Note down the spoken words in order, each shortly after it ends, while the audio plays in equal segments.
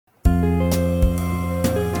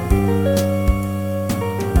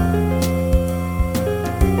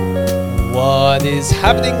What is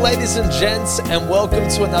happening, ladies and gents, and welcome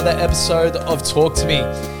to another episode of Talk to Me.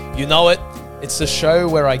 You know it, it's the show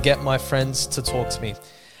where I get my friends to talk to me.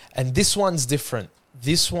 And this one's different.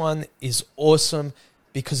 This one is awesome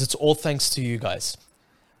because it's all thanks to you guys.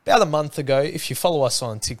 About a month ago, if you follow us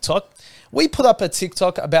on TikTok, we put up a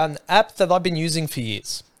TikTok about an app that I've been using for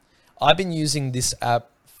years. I've been using this app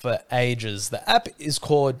for ages. The app is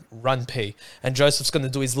called RunPee, and Joseph's going to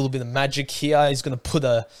do his little bit of magic here. He's going to put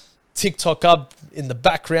a TikTok up in the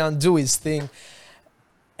background, do his thing.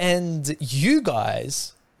 And you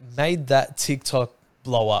guys made that TikTok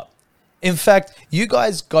blow up. In fact, you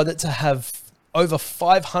guys got it to have over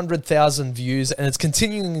 500,000 views, and it's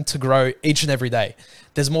continuing to grow each and every day.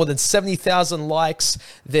 There's more than 70,000 likes.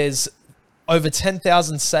 There's over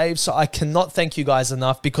 10,000 saves. So I cannot thank you guys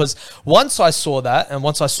enough, because once I saw that and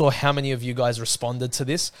once I saw how many of you guys responded to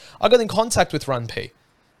this, I got in contact with RunPee.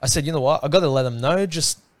 I said, you know what? I got to let them know,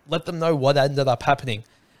 just let them know what ended up happening.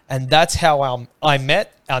 And that's how I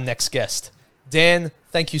met our next guest. Dan,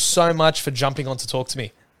 thank you so much for jumping on to talk to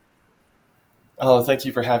me. Oh, thank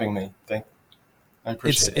you for having me. I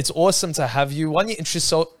appreciate it. It's awesome to have you. Why don't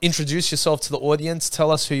you introduce yourself to the audience?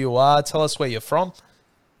 Tell us who you are. Tell us where you're from.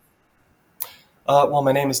 Well,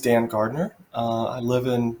 my name is Dan Gardner. I live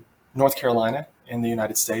in North Carolina in the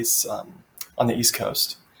United States, on the East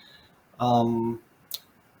Coast.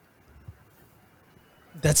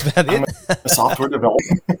 That's about it. I'm a software developer.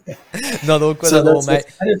 Not awkward at all, mate.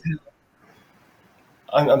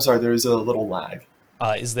 I'm sorry, there is a little lag.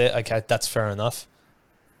 Is there? Okay, that's fair enough.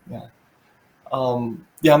 Yeah.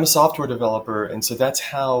 Yeah, I'm a software developer, and so that's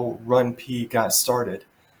how RunPee got started.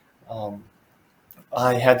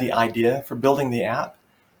 I had the idea for building the app,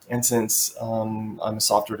 and since I'm a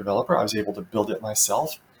software developer, I was able to build it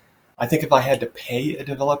myself. I think if I had to pay a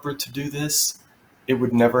developer to do this, it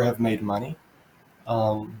would never have made money.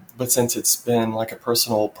 But since it's been like a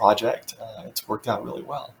personal project, it's worked out really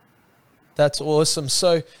well. That's awesome.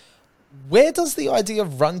 So where does the idea of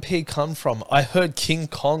RunPee come from? I heard King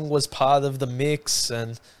Kong was part of the mix,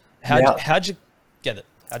 and how'd you get it?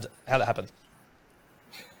 How'd it happen?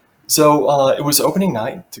 So it was opening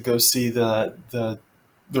night to go see the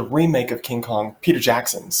remake of King Kong, Peter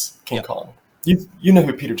Jackson's King Kong. You know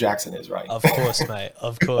who Peter Jackson is, right? Of course, mate.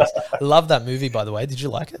 Of course. Love that movie, by the way. Did you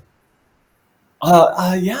like it?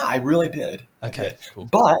 Yeah, I really did. Okay, cool.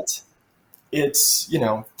 But it's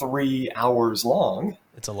 3 hours long.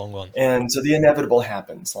 It's a long one. And so the inevitable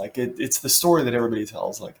happens. Like it's the story that everybody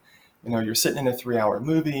tells. Like, you're sitting in a 3-hour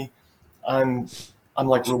movie. I'm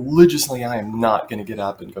like religiously, I am not going to get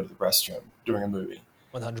up and go to the restroom during a movie.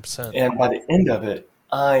 100%. And by the end of it,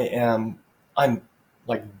 I'm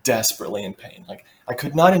like desperately in pain. Like I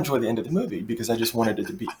could not enjoy the end of the movie because I just wanted it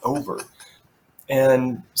to be over.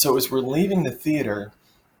 And so as we're leaving the theater,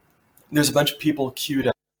 there's a bunch of people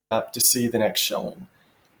queued up to see the next showing.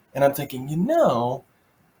 And I'm thinking,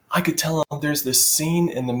 I could tell them there's this scene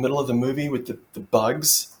in the middle of the movie with the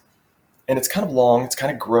bugs, and it's kind of long, it's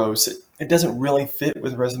kind of gross. It doesn't really fit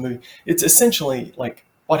with the rest of the movie. It's essentially like,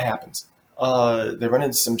 what happens? They run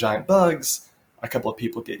into some giant bugs, a couple of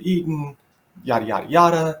people get eaten, yada, yada,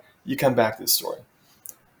 yada. You come back to the story.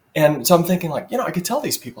 And so I'm thinking like, I could tell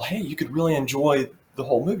these people, hey, you could really enjoy the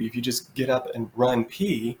whole movie if you just get up and run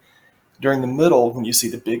pee during the middle when you see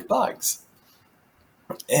the big bugs.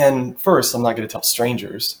 And first, I'm not going to tell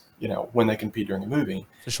strangers, when they can pee during a movie.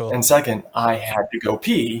 For sure. And second, I had to go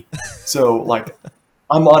pee. So like,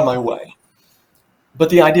 I'm on my way. But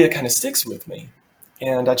the idea kind of sticks with me.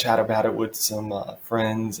 And I chat about it with some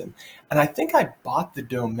friends. And I think I bought the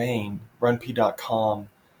domain, runpee.com,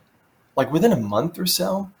 like within a month or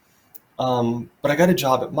so. But I got a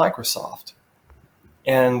job at Microsoft.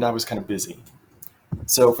 And I was kind of busy.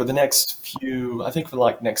 So for the next for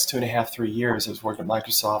like next 2.5, 3 years, I was working at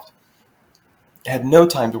Microsoft. I had no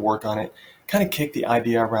time to work on it. Kind of kicked the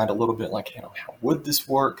idea around a little bit, like, how would this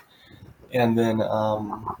work? And then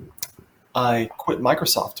I quit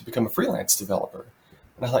Microsoft to become a freelance developer.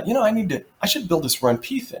 And I thought, I should build this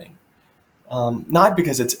RunPee thing. Not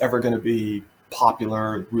because it's ever going to be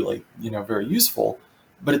popular, really, very useful,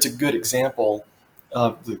 but it's a good example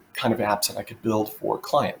of the kind of apps that I could build for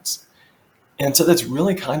clients. And so that's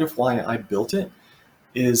really kind of why I built it.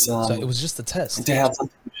 So it was just a test. To have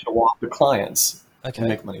something to show off to clients and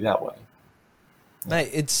make money that way.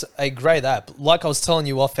 Mate, it's a great app. Like I was telling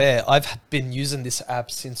you off air, I've been using this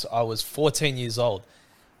app since I was 14 years old.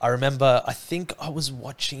 I remember, I think I was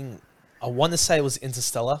watching, I want to say it was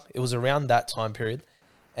Interstellar. It was around that time period.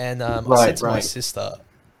 And I said to my sister,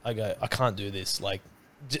 I go, I can't do this. Like,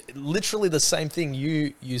 literally the same thing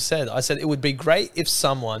you said. I said, it would be great if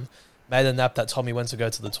someone made an app that told me when to go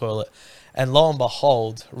to the toilet. And lo and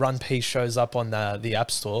behold, RunPee shows up on the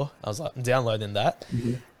App Store. I was like, I'm downloading that.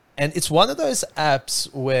 Mm-hmm. And it's one of those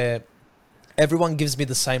apps where everyone gives me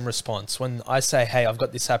the same response. When I say, hey, I've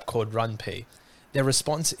got this app called RunPee, their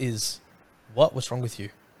response is, what? What's wrong with you?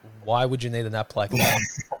 Why would you need an app like that?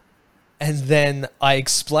 And then I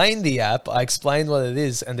explain the app, I explain what it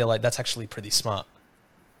is, and they're like, that's actually pretty smart.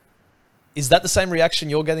 Is that the same reaction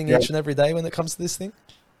you're getting each and every day when it comes to this thing?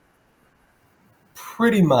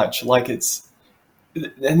 Pretty much. Like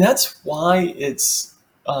and that's why it's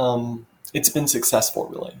been successful,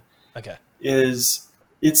 really. Okay.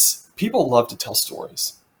 It's people love to tell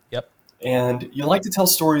stories. Yep. And you like to tell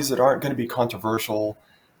stories that aren't going to be controversial.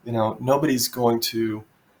 Nobody's going to,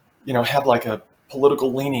 have like a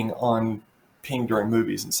political leaning on peeing during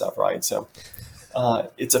movies and stuff, right? So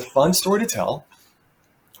it's a fun story to tell.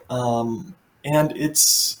 And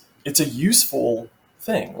it's a useful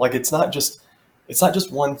thing. Like it's not just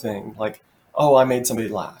one thing. Like, oh, I made somebody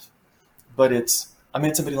laugh, but I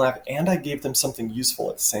made somebody laugh and I gave them something useful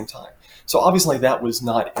at the same time. So obviously that was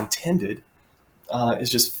not intended. It's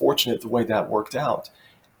just fortunate the way that worked out.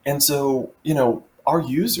 And so, our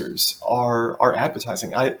users are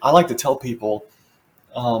advertising. I like to tell people,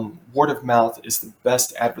 word of mouth is the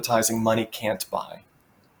best advertising money can't buy.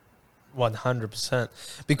 100%.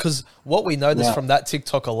 Because what we noticed from that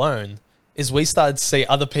TikTok alone is we started to see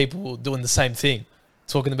other people doing the same thing,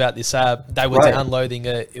 talking about this app. They were downloading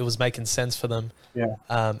it. It was making sense for them. Yeah.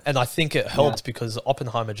 And I think it helped because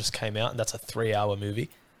Oppenheimer just came out and that's a 3-hour movie.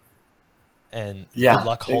 And good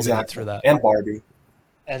luck holding it through that. And Barbie.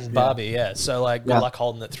 And Barbie, yeah. So good luck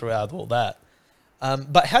holding it throughout all that.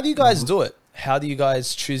 But how do you guys do it? How do you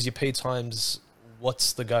guys choose your P times?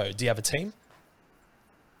 What's the go? Do you have a team?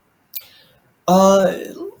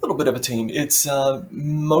 A little bit of a team. It's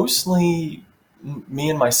mostly me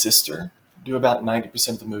and my sister do about 90%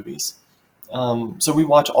 of the movies. So we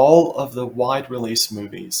watch all of the wide release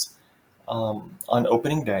movies on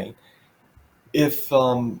opening day. If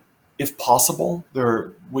possible,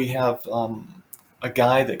 we have a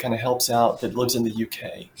guy that kind of helps out that lives in the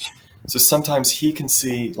UK. So sometimes he can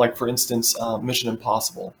see, like for instance, Mission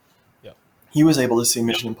Impossible. Yeah. He was able to see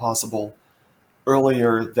Mission Impossible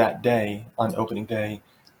earlier that day on opening day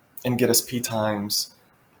and get us P times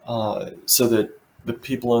so that the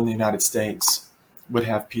people in the United States would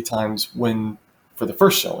have P times for the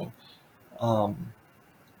first showing. So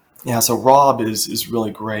Rob is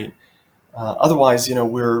really great. Otherwise,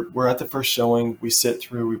 we're at the first showing, we sit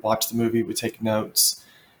through, we watch the movie, we take notes.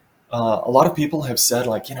 A lot of people have said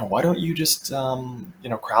like, why don't you just,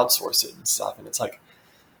 crowdsource it and stuff? And it's like,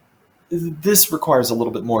 this requires a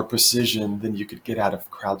little bit more precision than you could get out of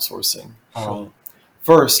crowdsourcing.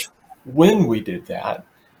 First, when we did that,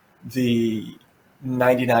 the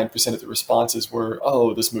 99% of the responses were,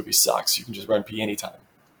 "Oh, this movie sucks. You can just run P anytime."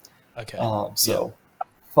 Okay.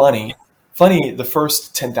 Funny. The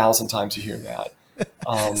first 10,000 times you hear that,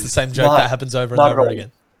 it's the same joke that happens over and over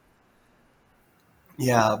again.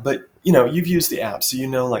 Yeah, but you've used the app, so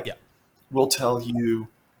we'll tell you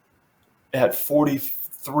at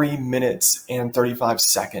 43 minutes and 35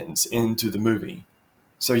 seconds into the movie.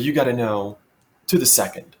 So you got to know to the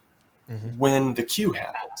second when the cue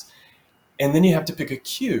happens. And then you have to pick a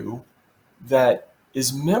cue that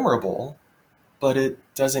is memorable, but it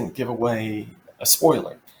doesn't give away a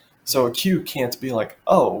spoiler. So a cue can't be like,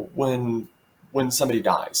 oh, when somebody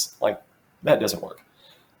dies. Like, that doesn't work.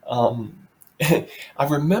 I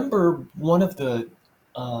remember one of the,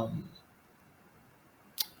 I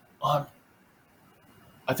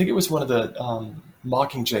think it was one of the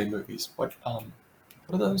Mockingjay movies. What are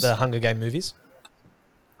those? The Hunger Game movies?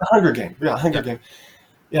 The Hunger Game. Yeah, Hunger Game.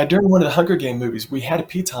 Yeah, during one of the Hunger Game movies, we had a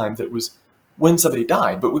P time that was when somebody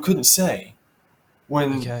died, but we couldn't say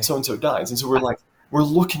when so-and-so dies. And so we're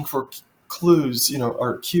looking for clues,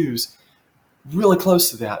 or cues really close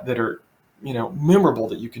to that are, memorable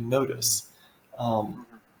that you can notice.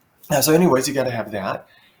 So anyways, you got to have that.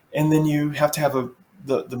 And then you have to have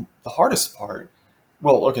the hardest part.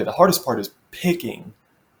 Well, okay, the hardest part is picking,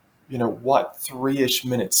 what 3-ish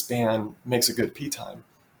minute span makes a good P time.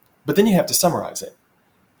 But then you have to summarize it.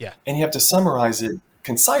 Yeah. And you have to summarize it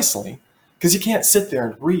concisely because you can't sit there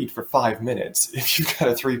and read for 5 minutes if you've got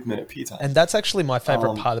a 3-minute P time. And that's actually my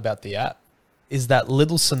favorite part about the app is that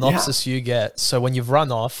little synopsis you get. So when you've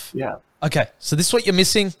run off, okay, so this is what you're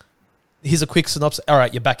missing. Here's a quick synopsis. All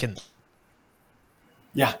right, you're back in.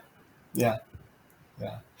 Yeah.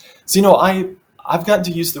 So, I've gotten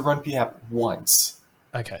to use the RunPee app once.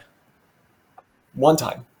 Okay. One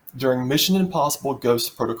time during Mission Impossible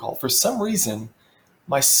Ghost Protocol. For some reason,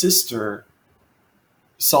 my sister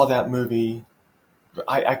saw that movie.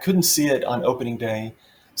 I couldn't see it on opening day,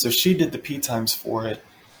 so she did the P times for it,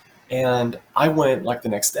 and I went like the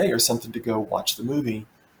next day or something to go watch the movie.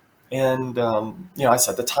 And I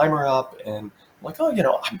set the timer up, and I'm like, oh,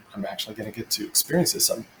 I'm actually going to get to experience this.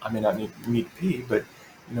 I may not need to pee, but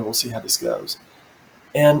we'll see how this goes.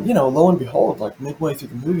 And lo and behold, like midway through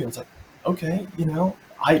the movie, I was like, okay,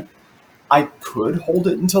 I could hold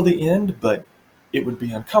it until the end, but it would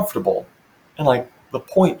be uncomfortable. And like the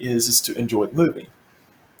point is to enjoy the movie.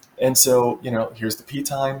 And so here's the pee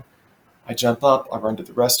time. I jump up, I run to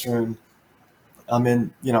the restroom.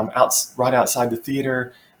 I'm out right outside the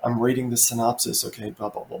theater. I'm reading the synopsis. Okay, blah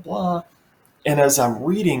blah blah blah. And as I'm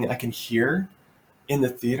reading, I can hear in the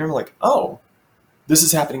theater like, oh, this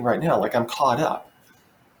is happening right now. Like I'm caught up.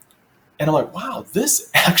 And I'm like, wow,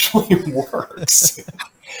 this actually works.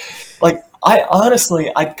 Like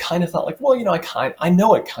I kind of thought like, well, I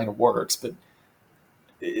know it kind of works, but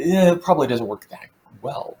it probably doesn't work that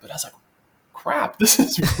well. But I was like, crap, this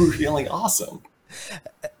is really awesome.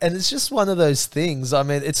 And it's just one of those things. I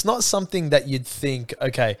mean, it's not something that you'd think,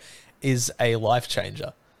 okay, is a life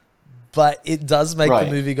changer, but it does make the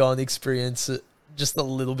movie going experience just a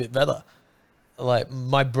little bit better. Like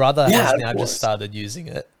my brother has now just started using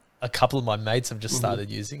it. A couple of my mates have just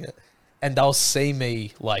started using it, and they'll see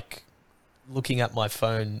me like looking at my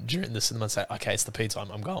phone during the cinema and say, okay, it's the pee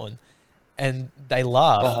time, I'm going. And they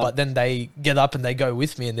laugh, but then they get up and they go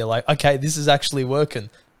with me and they're like, okay, this is actually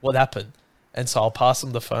working. What happened? And so I'll pass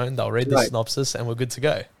them the phone, they'll read the synopsis, and we're good to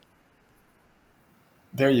go.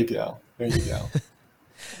 There you go.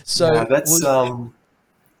 So yeah, that's no,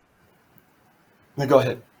 go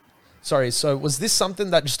ahead. Sorry, so was this something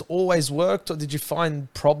that just always worked, or did you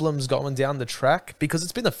find problems going down the track? Because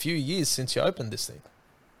it's been a few years since you opened this thing.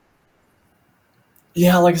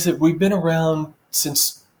 Yeah, like I said, we've been around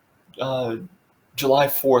since July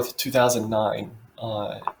 4th, 2009,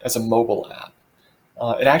 as a mobile app.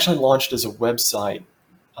 It actually launched as a website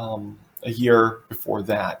a year before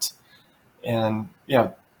that. And,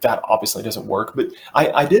 that obviously doesn't work. But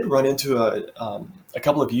I did run into a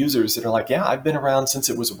couple of users that are like, yeah, I've been around since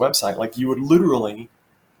it was a website. Like you would literally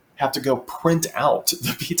have to go print out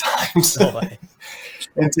the P times and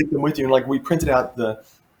take them with you. And like we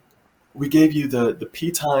gave you the P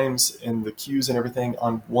times and the cues and everything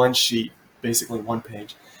on one sheet, basically one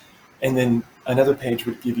page. And then another page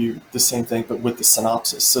would give you the same thing, but with the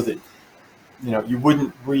synopsis, so that, you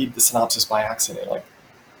wouldn't read the synopsis by accident. Like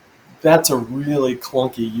that's a really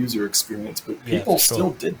clunky user experience, but people still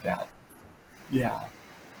did that. Yeah.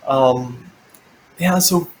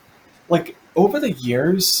 So like over the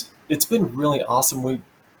years, it's been really awesome. And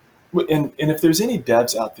if there's any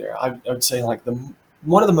devs out there, I would say like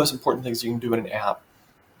one of the most important things you can do in an app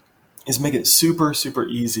is make it super, super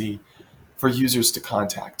easy for users to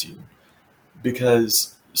contact you,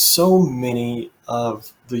 because so many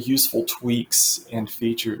of the useful tweaks and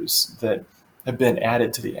features that have been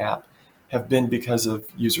added to the app have been because of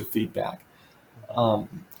user feedback.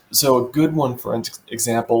 So a good one, for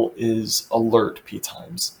example, is alert P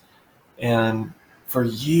times. And for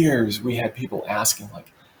years, we had people asking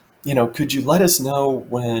like, could you let us know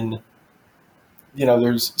when,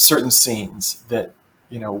 there's certain scenes that,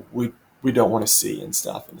 we don't want to see and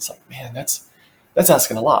stuff. And it's like, man, that's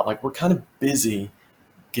asking a lot. Like we're kind of busy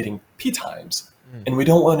getting P times, and we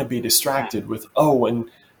don't want to be distracted with,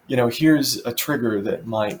 here's a trigger that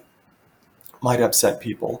might upset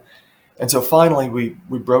people. And so finally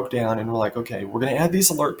we broke down and we're like, okay, we're going to add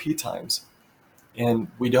these alert P times, and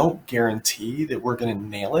we don't guarantee that we're going to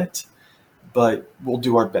nail it, but we'll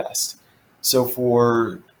do our best. So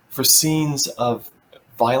for scenes of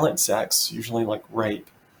violent sex, usually like rape,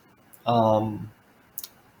 animal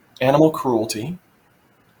cruelty.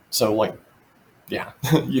 So like, yeah,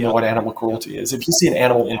 you know what animal cruelty is. If you see an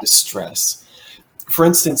animal in distress, for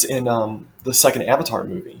instance, in the second Avatar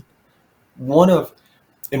movie,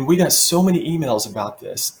 and we got so many emails about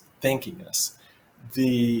this thanking us.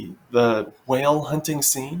 The whale hunting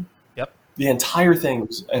scene, the entire thing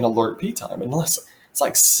was an alert P time, unless it's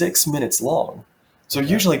like 6 minutes long. So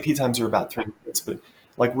usually P times are about 3 minutes, but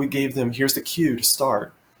like we gave them, here's the cue to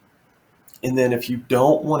start. And then if you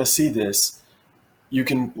don't want to see this, you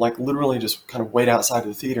can like literally just kind of wait outside of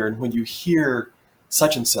the theater. And when you hear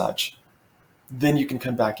such and such, then you can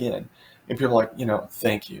come back in. And people are like,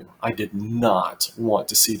 thank you. I did not want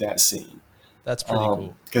to see that scene. That's pretty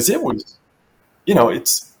cool. Because it was,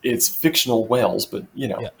 it's fictional whales, but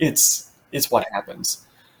it's what happens.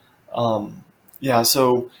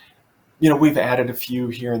 So, we've added a few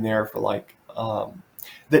here and there for like,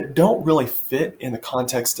 that don't really fit in the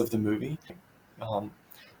context of the movie.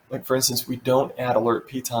 Like, for instance, we don't add alert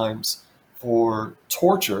P times for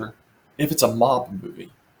torture if it's a mob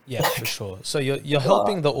movie. Yeah, for sure. So you're Uh,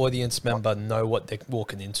 helping the audience member know what they're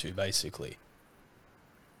walking into, basically.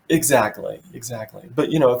 exactly. But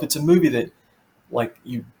if it's a movie that like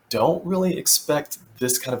you don't really expect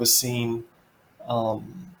this kind of a scene, To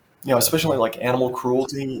especially appear. like animal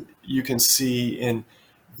cruelty, you can see in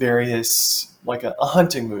various like a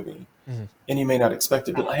hunting movie, Mhm, and you may not expect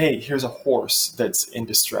it. But hey, here's a horse that's in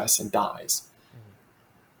distress and dies.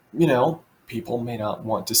 mhm. People may not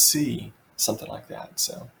want to see something like that.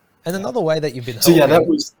 So And yeah. another way that you've been So yeah, that helping.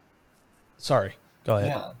 was Sorry, go ahead.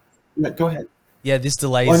 yeah. Yeah, go ahead. Yeah, this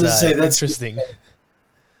Well, I'm delay's just say that's interesting.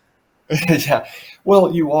 yeah.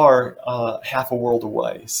 Well, you are half a world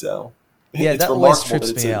away, so Yeah, it's that always remarkable that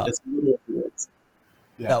trips me out. it's a little influence.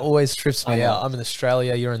 That Yeah, always trips I me out. know. I'm in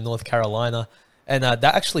Australia, you're in North Carolina, and that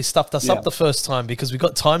actually stuffed us Yeah, up the first time because we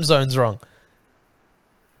got time zones wrong.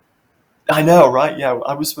 I know, right? Yeah,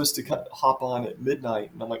 I was supposed to hop on at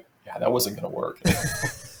midnight, and I'm like, yeah, that wasn't going to work.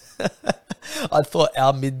 I thought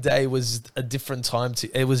our midday was a different time to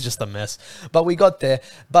it was just a mess. But we got there.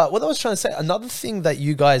 But what I was trying to say, another thing that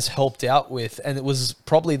you guys helped out with, and it was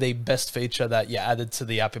probably the best feature that you added to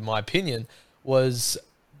the app in my opinion, was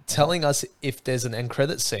telling us if there's an end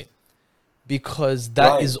credit scene. Because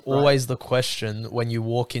that Right, is right. always the question when you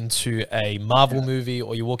walk into a Marvel Yeah. movie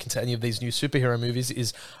or you walk into any of these new superhero movies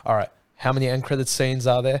is, all right, how many end credit scenes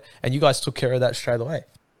are there? And you guys took care of that straight away.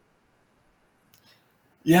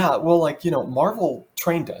 Yeah, well, like, Marvel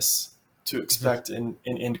trained us to Mhm. expect an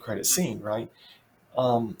end credit scene, right?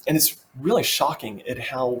 And it's really shocking at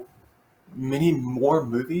how many more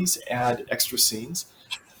movies add extra scenes.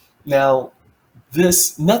 Now,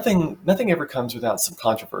 this nothing ever comes without some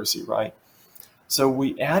controversy, right? So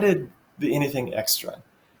we added the anything extra.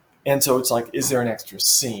 And so it's like, is there an extra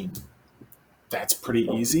scene? That's pretty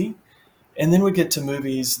easy. And then we get to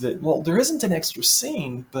movies that, well, there isn't an extra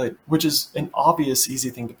scene, but which is an obvious, easy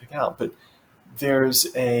thing to pick out. But there's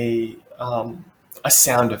a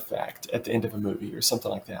sound effect at the end of a movie or something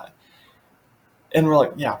like that. And we're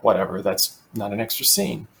like, yeah, whatever. That's not an extra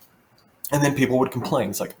scene. And then people would complain.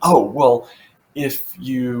 It's like, oh, well, if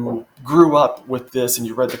you grew up with this and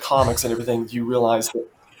you read the comics and everything, you realize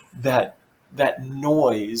that that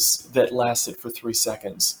noise that lasted for 3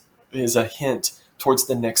 seconds is a hint towards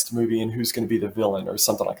the next movie and who's going to be the villain or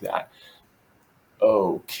something like that.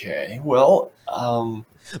 Okay, well,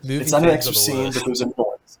 it's Movie not an fans are extra the scene, but worst. there's a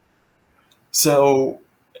noise. So,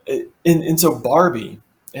 and so Barbie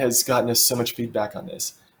has gotten us so much feedback on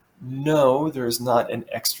this. No, there is not an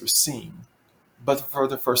extra scene, but for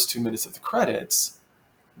the first 2 minutes of the credits,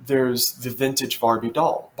 there's the vintage Barbie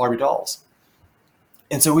dolls.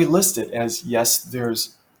 And so we list it as yes,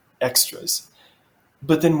 there's extras.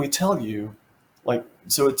 But then we tell you, like,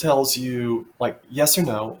 so it tells you, like, yes or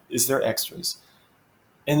no, is there extras?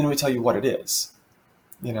 And then we tell you what it is.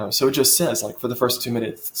 So it just says, like, for the first 2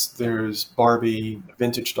 minutes, there's Barbie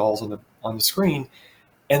vintage dolls on the screen,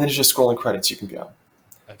 and then it's just scrolling credits. You can go.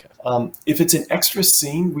 Okay. If it's an extra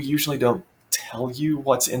scene, we usually don't tell you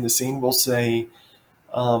what's in the scene. We'll say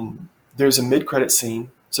there's a mid-credit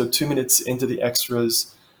scene. So 2 minutes into the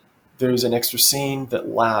extras, there's an extra scene that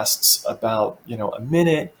lasts about a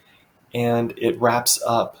minute, and it wraps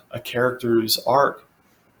up a character's arc.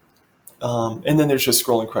 And then there's just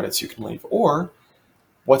scrolling credits you can leave. Or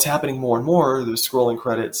what's happening more and more, there's scrolling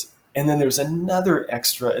credits, and then there's another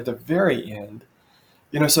extra at the very end.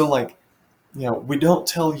 So like, we don't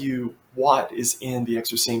tell you what is in the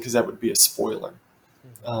extra scene because that would be a spoiler.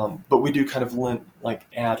 Mhm. But we do kind of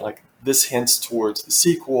add like this hints towards the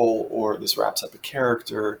sequel, or this wraps up a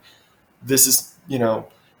character. This is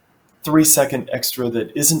 3 second extra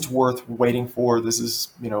that isn't worth waiting for. This is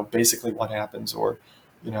basically what happens, or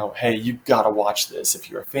hey, you got to watch this if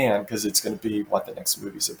you're a fan because it's going to be what the next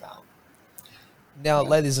movie's about. Now, Yeah.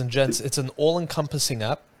 ladies and gents, it's an all-encompassing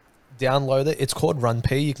app. Download it. It's called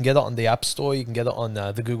RunPee. You can get it on the App Store. You can get it on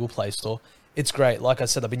the Google Play Store. It's great. Like I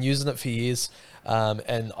said, I've been using it for years,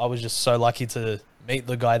 and I was just so lucky to meet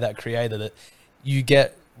the guy that created it. You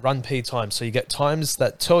get RunPee times, so you get times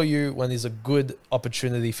that tell you when there's a good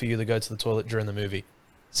opportunity for you to go to the toilet during the movie.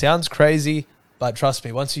 Sounds crazy, but trust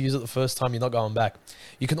me, once you use it the first time, you're not going back.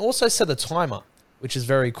 You can also set a timer, which is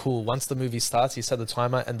very cool. Once the movie starts, you set the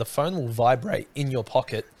timer and the phone will vibrate in your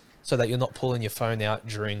pocket so that you're not pulling your phone out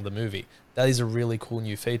during the movie. That is a really cool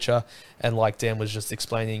new feature. And like Dan was just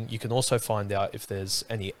explaining, you can also find out if there's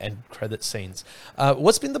any end credit scenes.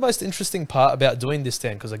 What's been the most interesting part about doing this,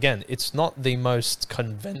 Dan? Because again, it's not the most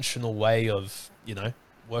conventional way of,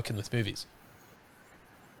 working with movies.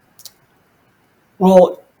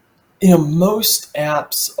 Well, most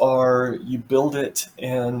apps are you build it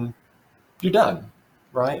and you're done,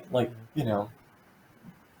 right? Like,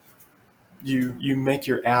 you make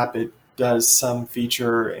your app, it does some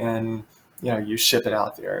feature, and you ship it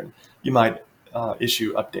out there, and you might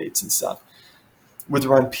issue updates and stuff. With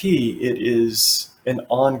RunPee, it is an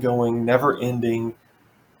ongoing, never-ending.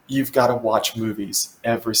 You've got to watch movies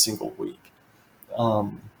every single week,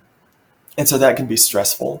 um, and so that can be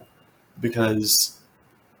stressful because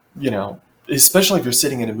especially if you're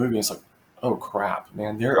sitting in a movie, it's like, oh crap,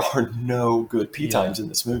 man, there are no good P Yeah. times in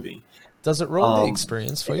this movie. Does it ruin the Um,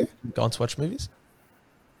 experience for you going to watch movies?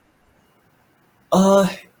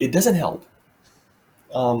 it doesn't help.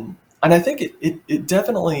 And I think it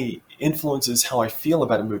definitely influences how I feel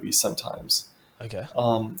about a movie sometimes. Okay,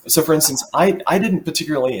 So, for instance, I didn't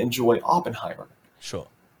particularly enjoy Oppenheimer. sure.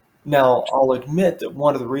 Now, I'll admit that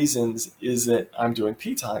one of the reasons is that I'm doing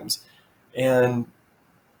P times, and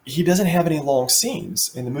he doesn't have any long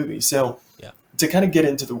scenes in the movie. So, Yeah. to kind of get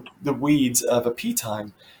into the weeds of a P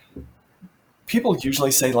time, people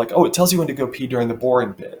usually say, like, oh, it tells you when to go pee during the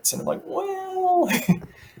boring bits. And I'm like, well,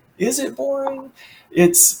 is it boring?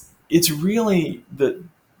 It's really the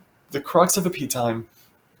crux of a P time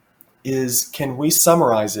is, can we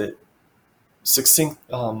summarize it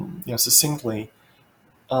succinctly,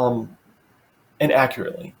 um, and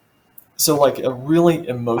accurately. So like a really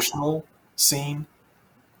emotional scene,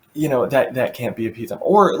 that can't be a P time.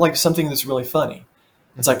 Or like something that's really funny.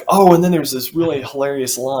 It's like, oh, and then there's this really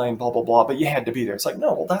hilarious line, blah, blah, blah, but you had to be there. It's like,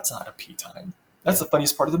 no, well, that's not a P time. That's Yeah. the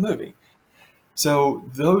funniest part of the movie. So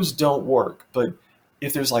those don't work. But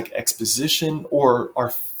if there's like exposition, or our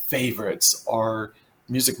favorites are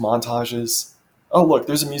music montages. Oh, look,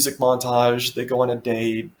 there's a music montage. They go on a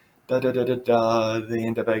date. Da da da da da. They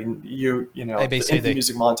end up A B the C end of the D.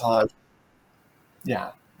 music montage.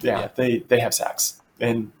 Yeah, yeah. Yeah. They have sex,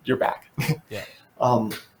 and you're back. Yeah.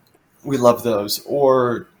 um, we love those.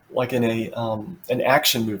 Or like in an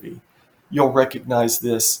action movie, you'll recognize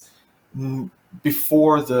this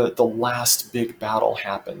before the last big battle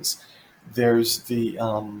happens. There's the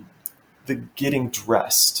getting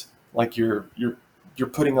dressed, like you're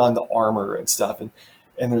putting on the armor and stuff, and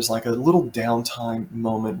there's like a little downtime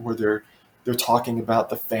moment where they're talking about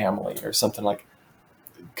the family or something, like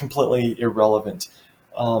completely irrelevant.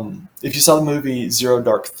 If you saw the movie Zero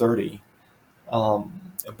Dark 30,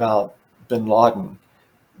 about Bin Laden,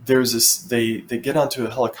 there's this, they get onto a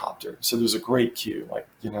helicopter. So there's a great cue, like,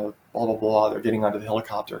 blah, blah, blah. They're getting onto the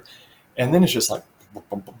helicopter. And then it's just like, boom,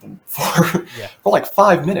 boom, boom, boom, Yeah. for like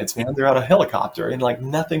 5 minutes, man, they're on a helicopter and like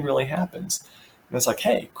nothing really happens. And it's like,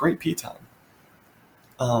 hey, great P time.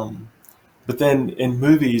 But then in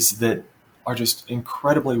movies that are just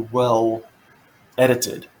incredibly well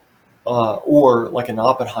edited, or like in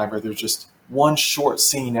Oppenheimer, there's just one short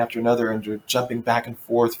scene after another, and you're jumping back and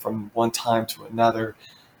forth from one time to another.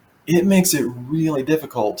 It makes it really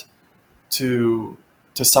difficult to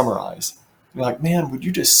summarize. You're like, man, would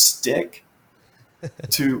you just stick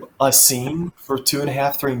to a scene for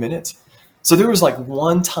 2.5, 3 minutes? So there was like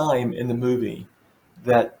one time in the movie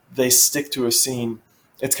that they stick to a scene.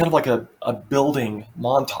 It's kind of like a building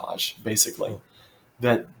montage, basically, Cool.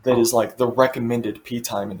 that is like the recommended P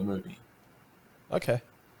time in the movie. Okay.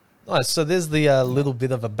 Nice. So there's the little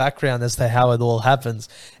bit of a background as to how it all happens.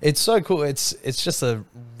 It's so cool. It's just a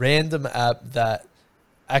random app that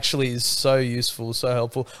actually is so useful, so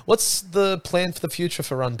helpful. What's the plan for the future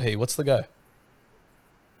for RunPee? What's the go?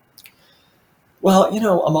 Well,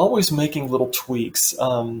 I'm always making little tweaks.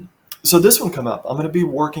 So this one come up. I'm going to be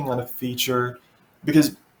working on a feature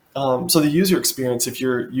because, so the user experience, if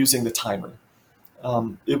you're using the timer,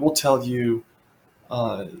 it will tell you,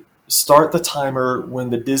 uh, start the timer when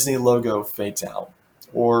the Disney logo fades out,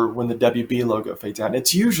 or when the WB logo fades out. And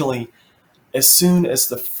it's usually as soon as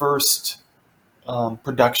the first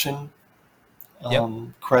production Yep.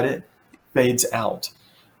 credit fades out.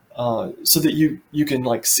 So that you can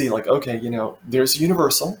like see, like, okay, there's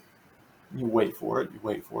Universal. You wait for it. You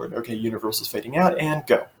wait for it. Okay, Universal's fading out, and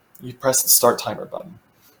go. You press the start timer button.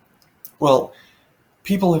 Well,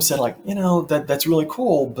 people have said, like, that's really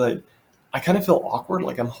cool, but I kind of feel awkward,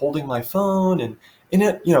 like I'm holding my phone, and in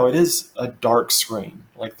it, it is a dark screen.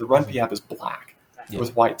 Like the Mhm. RunPee app is black Yeah.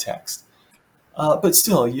 with white text. But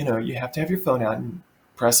still, you have to have your phone out and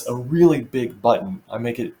press a really big button. I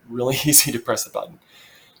make it really easy to press the button.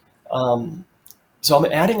 Um, so I'm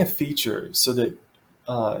adding a feature so that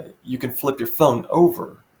you can flip your phone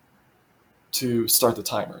over to start the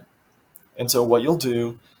timer. And so what you'll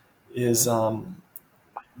do is,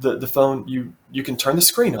 the phone, you can turn the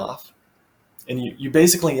screen off, and you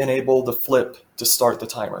basically enable the flip to start the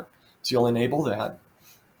timer. So you'll enable that.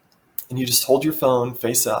 and you just hold your phone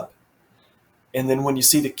face up. And then when you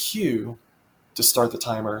see the cue to start the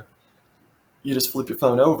timer, you just flip your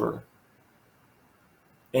phone over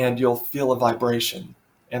and you'll feel a vibration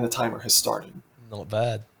and the timer has started. Not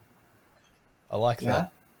bad. I like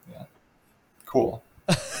that. Yeah. Cool.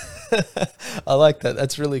 I like that.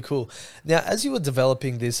 That's really cool. Now, as you were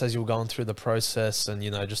developing this, as you were going through the process and,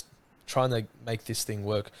 just trying to make this thing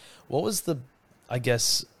work, what was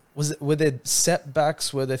were there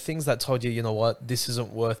setbacks? Were there things that told you, what, this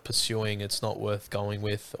isn't worth pursuing, it's not worth going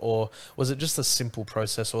with? Or was it just a simple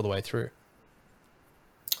process all the way through?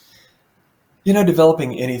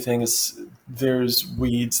 Developing anything there's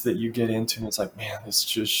weeds that you get into and it's like, man, this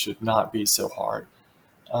just should not be so hard.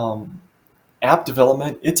 App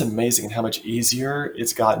development, it's amazing how much easier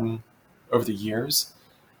it's gotten over the years.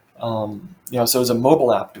 So as a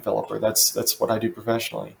mobile app developer, that's what I do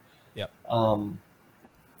professionally. Yeah.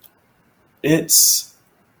 It's,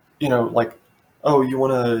 like, oh, you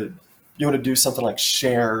want to do something like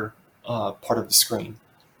share part of the screen.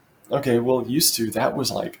 Okay, well, used to that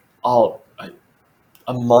was like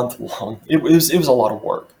a month long. It was a lot of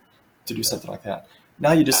work to do something like that.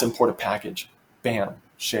 Now you just import a package, bam,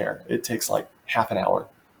 share. It takes like half an hour,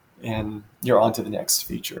 and you're on to the next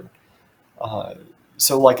feature.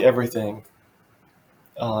 So like everything,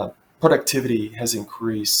 productivity has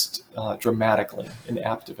increased dramatically in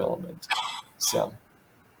app development. So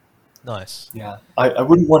nice. Yeah, I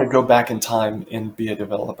wouldn't want to go back in time and be a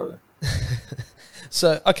developer.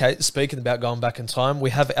 So, okay, speaking about going back in time,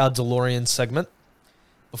 we have our DeLorean segment.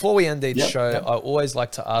 Before we end each show, I always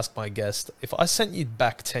like to ask my guest, if I sent you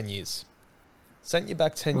back 10 years,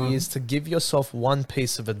 years to give yourself one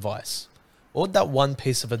piece of advice, what would that one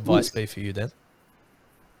piece of advice be for you, Dan?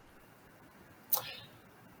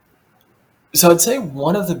 So I'd say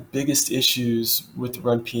one of the biggest issues with the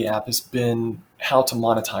RunPee app has been how to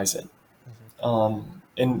monetize it.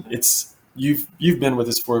 And you've been with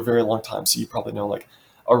us for a very long time, so you probably know, like,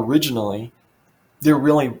 originally, there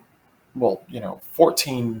really,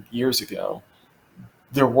 14 years ago,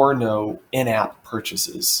 there were no in-app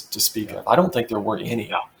purchases to speak of. I don't think there were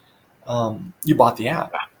any. You bought the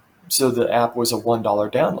app. So the app was a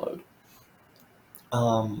 $1 download.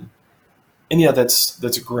 And yeah,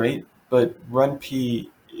 that's great, but RunPee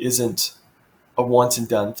isn't a once and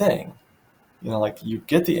done thing. Like, you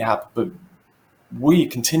get the app, but we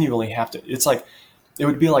continually have to, it's like, it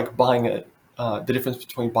would be like buying the difference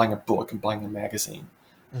between buying a book and buying a magazine.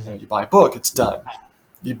 You buy a book, it's done.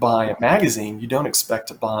 You buy a magazine, you don't expect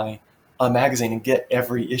to buy a magazine and get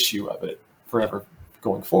every issue of it forever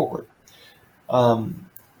going forward.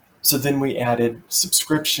 So then we added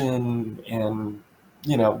subscription and,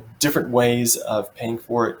 different ways of paying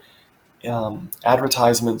for it.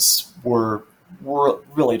 Advertisements were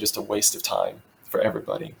really just a waste of time for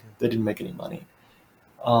everybody. They didn't make any money.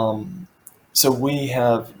 So we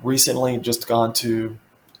have recently just gone to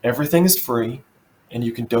everything is free and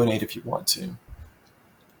you can donate if you want to.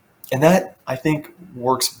 And that, I think,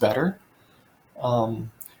 works better.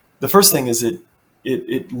 The first thing is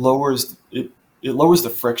it lowers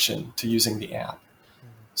the friction to using the app.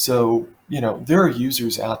 So, there are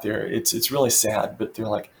users out there, it's really sad, but they're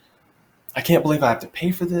like, I can't believe I have to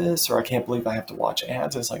pay for this, or I can't believe I have to watch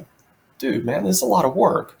ads. It's like, dude, man, this is a lot of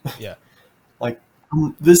work. Yeah. Like,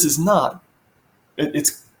 this is not,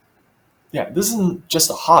 this isn't just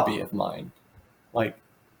a hobby of mine. Like,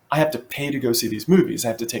 I have to pay to go see these movies. I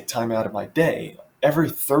have to take time out of my day. Every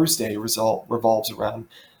Thursday revolves around,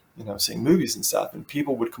 seeing movies and stuff. And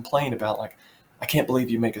people would complain about, like, I can't believe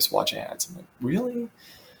you make us watch ads. I'm like, really?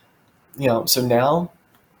 So now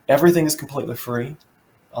everything is completely free.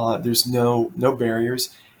 There's no barriers.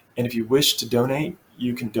 And if you wish to donate,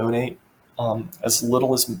 you can donate as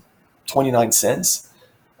little as 29 cents.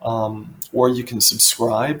 Or you can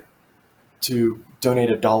subscribe to donate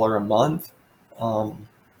 $1 a month.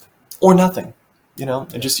 Or nothing,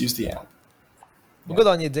 and just use the app. Well, good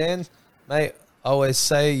on you, Dan. Mate, I always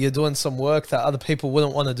say you're doing some work that other people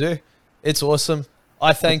wouldn't want to do. It's awesome.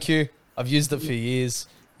 I thank you. I've used it for years.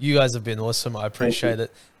 You guys have been awesome. I appreciate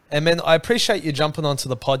it. And man, I appreciate you jumping onto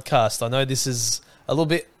the podcast. I know this is a little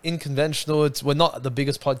bit unconventional. We're not the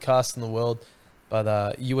biggest podcast in the world,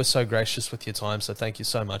 but you were so gracious with your time. So thank you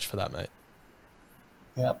so much for that, mate.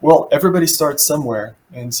 Yeah. Well, everybody starts somewhere.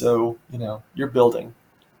 And so, you're building.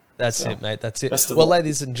 That's it, mate. That's it. Well,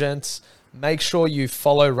 ladies and gents, make sure you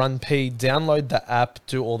follow RunPee, download the app,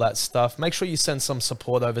 do all that stuff. Make sure you send some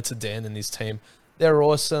support over to Dan and his team. They're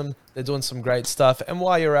awesome. They're doing some great stuff. And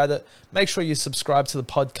while you're at it, make sure you subscribe to the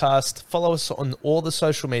podcast, follow us on all the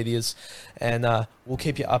social medias, and we'll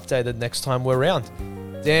keep you updated next time we're around.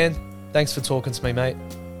 Dan, thanks for talking to me, mate.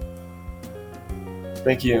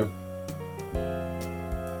 Thank you.